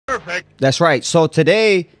Perfect. That's right. So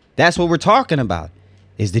today, that's what we're talking about,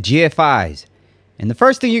 is the GFIs. And the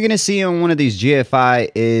first thing you're going to see on one of these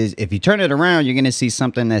GFI is, if you turn it around, you're going to see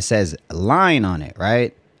something that says line on it,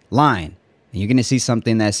 right? Line. And you're going to see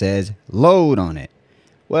something that says load on it.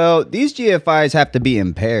 Well, these GFIs have to be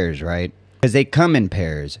in pairs, right? Because they come in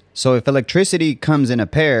pairs. So if electricity comes in a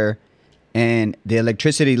pair and the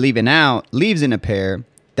electricity leaves in a pair,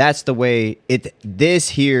 that's the way this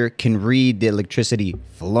here can read the electricity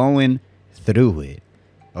flowing through it.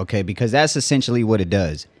 Okay, because that's essentially what it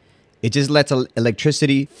does. It just lets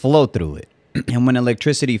electricity flow through it. And when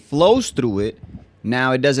electricity flows through it,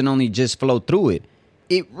 now it doesn't only just flow through it,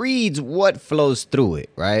 it reads what flows through it,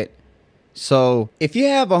 right? So if you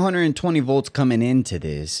have 120 volts coming into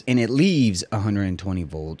this and it leaves 120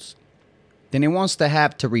 volts, then it wants to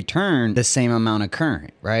have to return the same amount of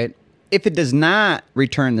current, right? If it does not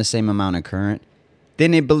return the same amount of current,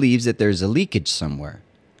 then it believes that there's a leakage somewhere,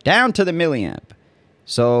 down to the milliamp.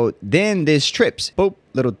 So then this trips. Boop,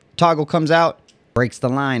 little toggle comes out, breaks the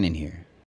line in here.